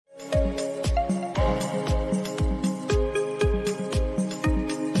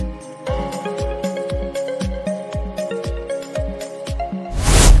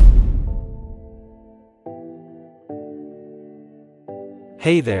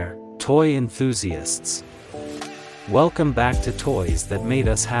Hey there, toy enthusiasts. Welcome back to Toys That Made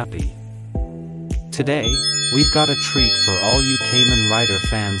Us Happy. Today, we've got a treat for all you Kamen Rider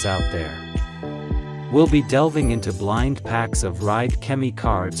fans out there. We'll be delving into blind packs of Rider Chemy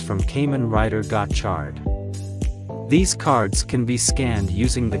cards from Kamen Rider Gotchard. These cards can be scanned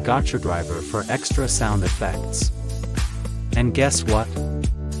using the Gotchard driver for extra sound effects. And guess what?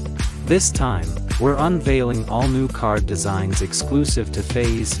 This time, we're unveiling all new card designs exclusive to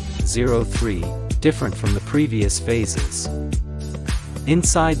Phase 03, different from the previous phases.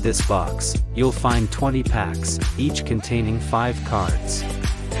 Inside this box, you'll find 20 packs, each containing 5 cards.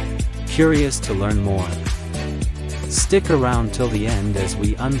 Curious to learn more? Stick around till the end as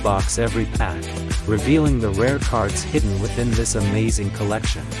we unbox every pack, revealing the rare cards hidden within this amazing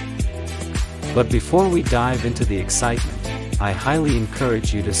collection. But before we dive into the excitement, I highly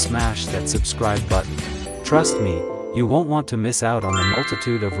encourage you to smash that subscribe button. Trust me, you won't want to miss out on the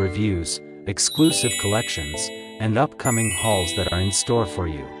multitude of reviews, exclusive collections, and upcoming hauls that are in store for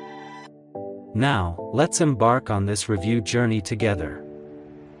you. Now, let's embark on this review journey together.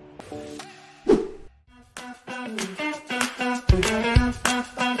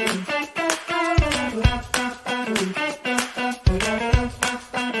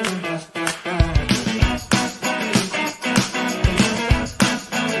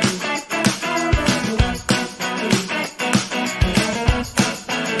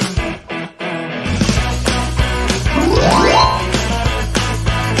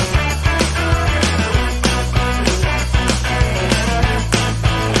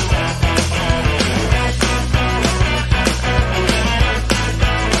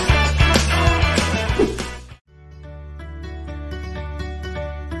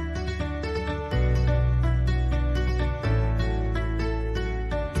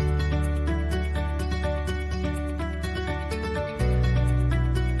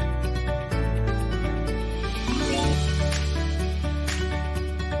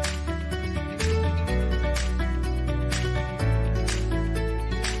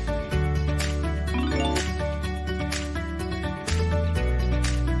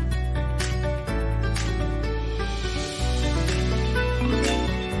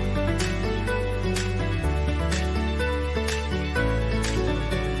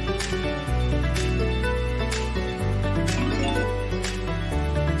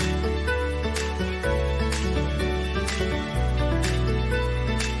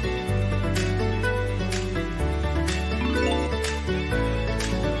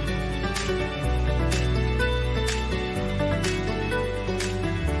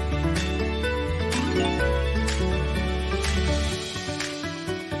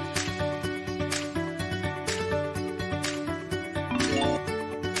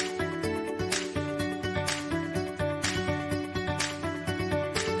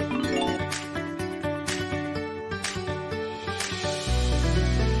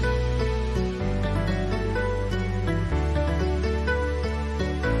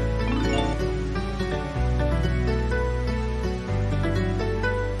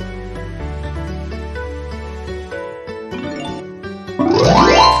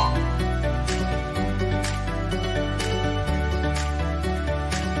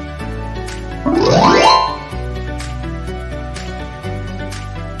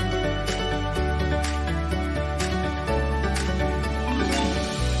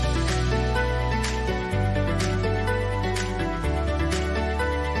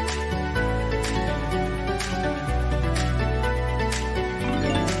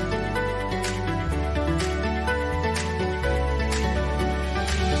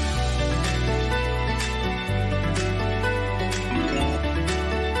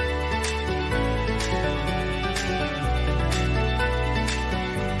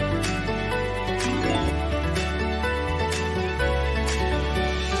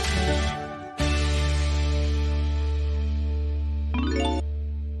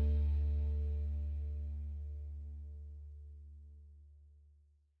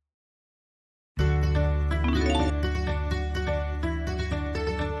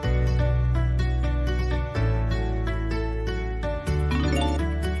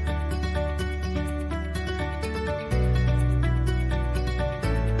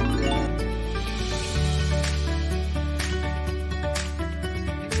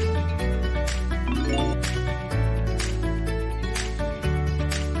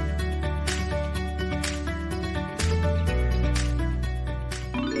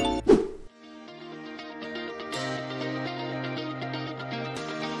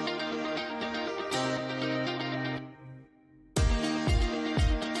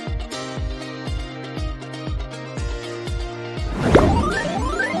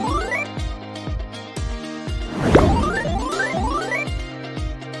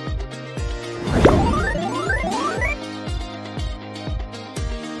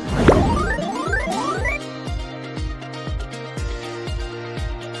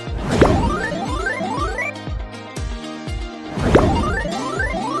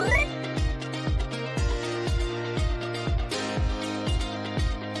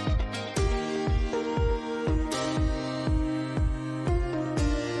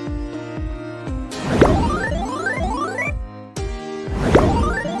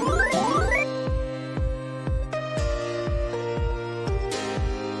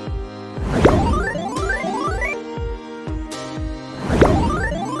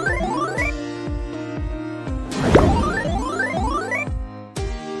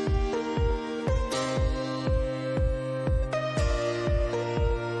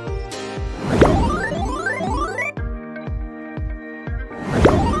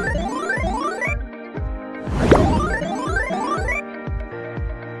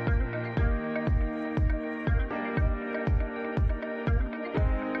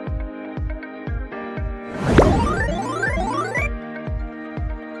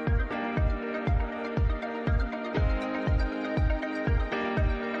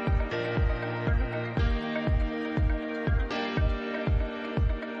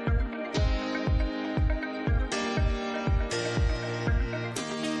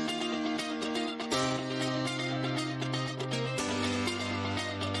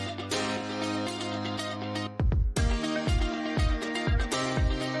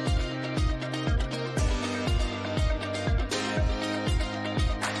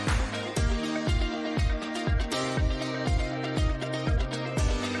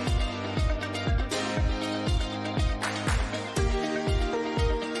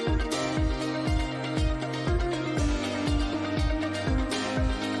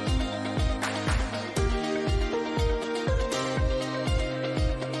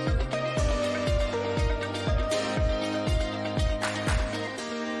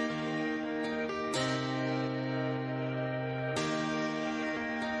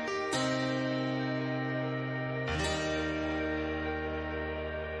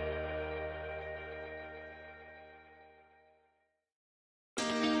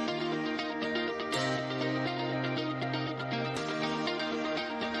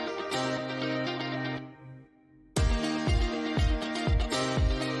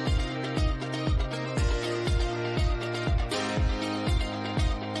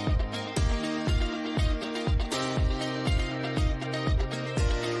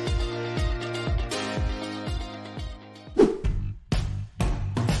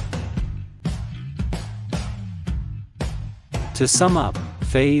 To sum up,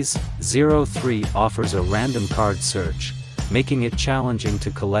 Phase 03 offers a random card search, making it challenging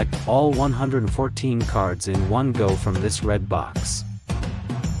to collect all 114 cards in one go from this red box.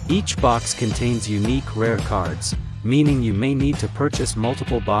 Each box contains unique rare cards, meaning you may need to purchase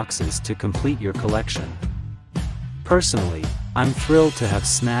multiple boxes to complete your collection. Personally, I'm thrilled to have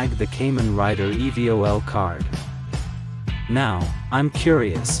snagged the Kamen Rider EVOL card. Now, I'm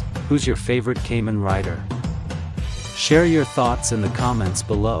curious, who's your favorite Kamen Rider? Share your thoughts in the comments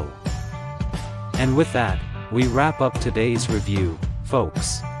below. And with that, we wrap up today's review,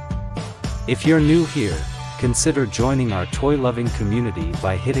 folks. If you're new here, consider joining our toy-loving community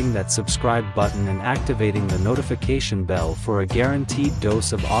by hitting that subscribe button and activating the notification bell for a guaranteed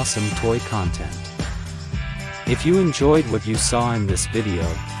dose of awesome toy content. If you enjoyed what you saw in this video,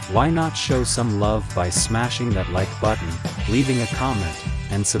 why not show some love by smashing that like button, leaving a comment,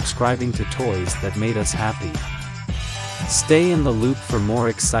 and subscribing to Toys That Made Us Happy. Stay in the loop for more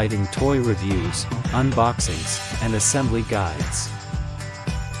exciting toy reviews, unboxings, and assembly guides.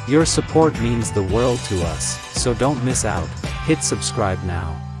 Your support means the world to us, so don't miss out. Hit subscribe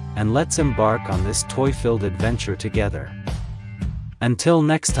now, and let's embark on this toy-filled adventure together. Until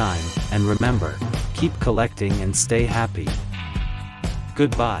next time, and remember, keep collecting and stay happy.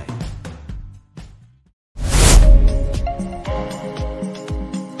 Goodbye.